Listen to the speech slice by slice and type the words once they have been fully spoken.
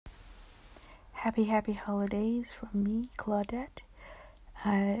Happy holidays from me, Claudette,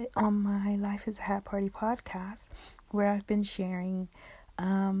 on my Life is a Hat Party podcast, where I've been sharing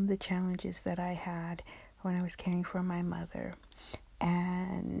the challenges that I had when I was caring for my mother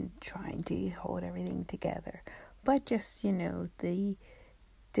and trying to hold everything together. But just, the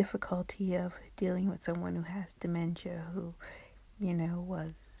difficulty of dealing with someone who has dementia, who,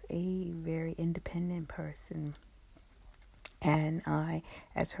 was a very independent person. And I,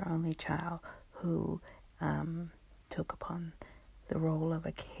 as her only child, who took upon the role of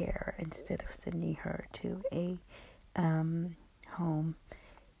a carer instead of sending her to a home,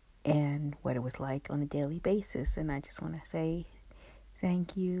 and what it was like on a daily basis. And I just want to say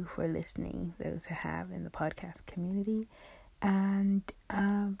thank you for listening, those who have in the podcast community, and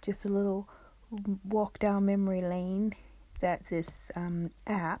just a little walk down memory lane that this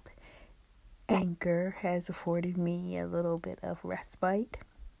app, Anchor, has afforded me a little bit of respite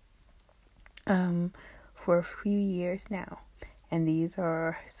for a few years now. And these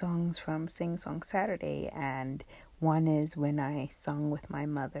are songs from Sing Song Saturday, and one is when I sung with my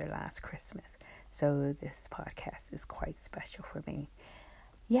mother last Christmas. So this podcast is quite special for me.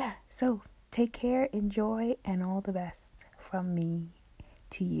 Yeah, so take care, enjoy, and all the best from me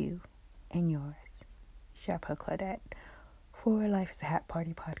to you and yours. Chapeau Claudette for Life is a Hat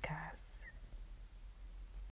Party podcast.